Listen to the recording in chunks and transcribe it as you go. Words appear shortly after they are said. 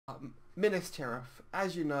Minas Tirith,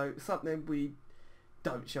 as you know, something we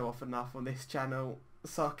don't show off enough on this channel.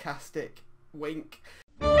 Sarcastic wink.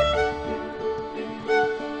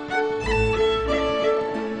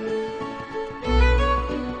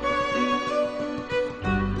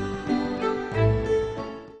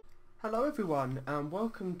 Hello everyone and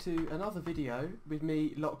welcome to another video with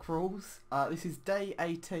me, Lock Rules. This is day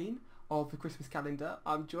 18 of the Christmas calendar.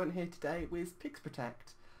 I'm joined here today with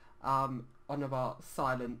Pigprotect, one of our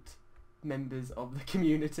silent members of the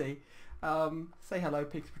community. Say hello,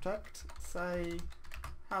 Pigprotect. Say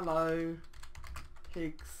hello,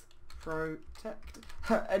 Pigprotect.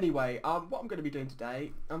 Anyway, what I'm going to be doing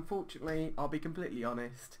today, unfortunately, I'll be completely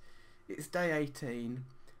honest, it's day 18.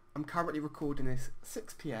 I'm currently recording this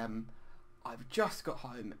 6 PM. I've just got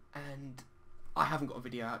home and I haven't got a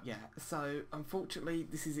video out yet, so unfortunately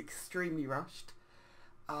this is extremely rushed.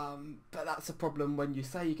 But that's a problem when you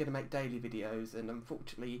say you're going to make daily videos, and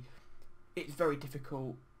unfortunately it's very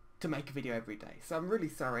difficult to make a video every day. So I'm really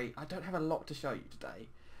sorry, I don't have a lot to show you today.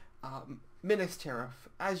 Minas Tirith,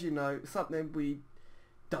 as you know, something we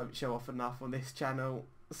don't show off enough on this channel.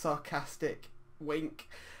 Sarcastic wink.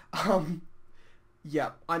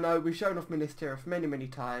 Yeah, I know we've shown off Minas Tirith many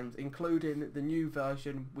times, including the new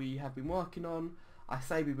version we have been working on. I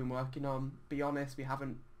say we've been working on, be honest, we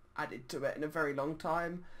haven't added to it in a very long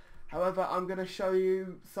time. However, I'm going to show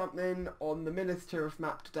you something on the Minas Tirith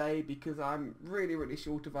map today because I'm really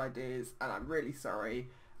short of ideas, and I'm really sorry,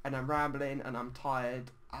 and I'm rambling and I'm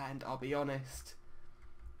tired, and I'll be honest,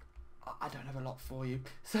 I don't have a lot for you.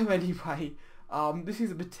 So anyway, this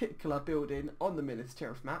is a particular building on the Minas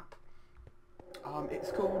Tirith map.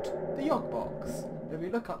 It's called the Yog Box. If we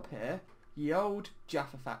look up here, the old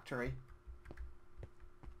Jaffa factory.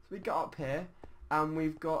 So we got up here and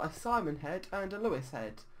we've got a Simon head and a Lewis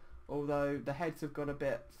head, although the heads have gone a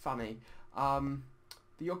bit funny. The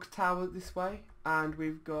Yog Tower this way, and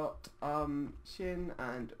we've got Shin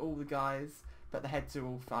and all the guys, but the heads are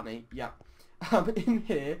all funny. Yep. In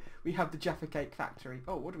here we have the Jaffa Cake factory.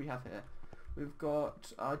 Oh, what do we have here? We've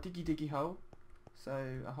got a diggy hole,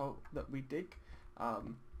 so a hole that we dig.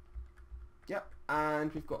 Yep,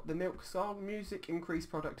 and we've got the milk song, music, increase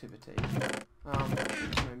productivity.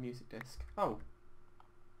 No music disc. Oh.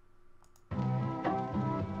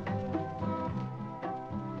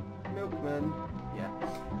 Milkman, yeah.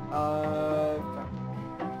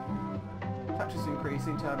 Factors increase,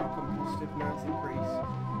 internal competitiveness increase,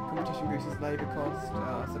 competition increases labour cost,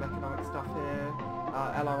 some economic stuff here,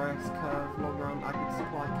 LRS curve, long run, aggregate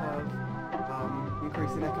supply curve,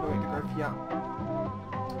 increasing economic growth, yeah.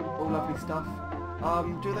 All lovely stuff.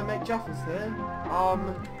 Do they make Jaffas here?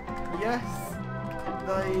 Yes,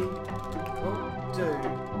 they do.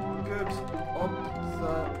 Good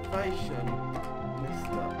observation,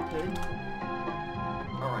 Mr. Pig.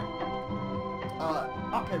 Alright.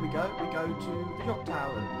 Up here we go. We go to the Yog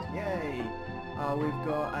Towers. Yay! We've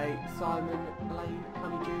got a Simon Lane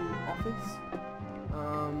Honeydew office.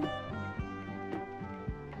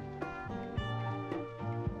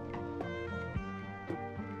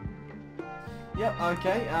 Yep,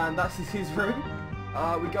 okay, and that's his room.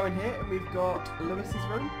 We go in here and we've got Lewis's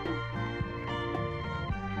room.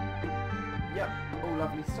 Yep, all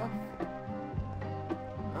lovely stuff.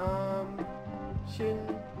 Shin.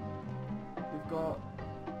 We've got,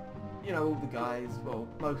 you know, all the guys, well,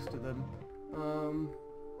 most of them.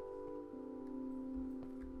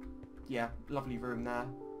 Yeah, lovely room there.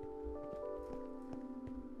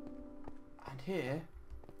 And here,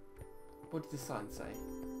 what does the sign say?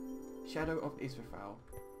 Shadow of Israel.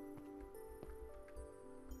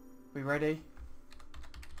 We ready?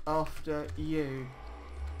 After you.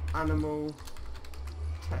 Animal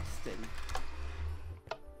testing.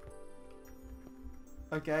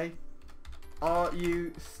 Okay. Are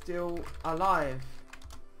you still alive?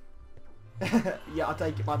 Yeah, I'll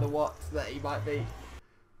take it by the watts that he might be.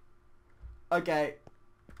 Okay.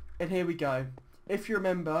 And here we go. If you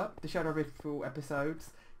remember the Shadow of Israel episodes,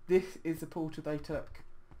 this is the portal they took.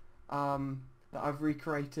 That I've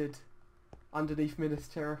recreated underneath Minas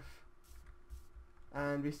Tirith,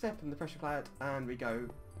 and we step in the pressure clad and we go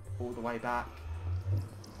all the way back.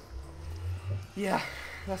 Yeah,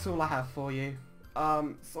 that's all I have for you.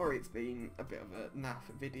 Sorry it's been a bit of a naff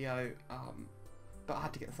video, but I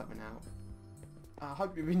had to get something out. I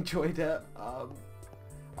hope you've enjoyed it.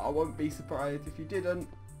 I won't be surprised if you didn't,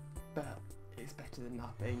 but it's better than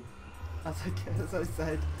nothing. As I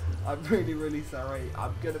said, I'm really sorry.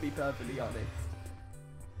 I'm going to be perfectly honest.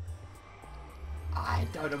 I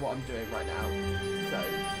don't know what I'm doing right now. So,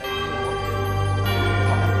 thank you for watching.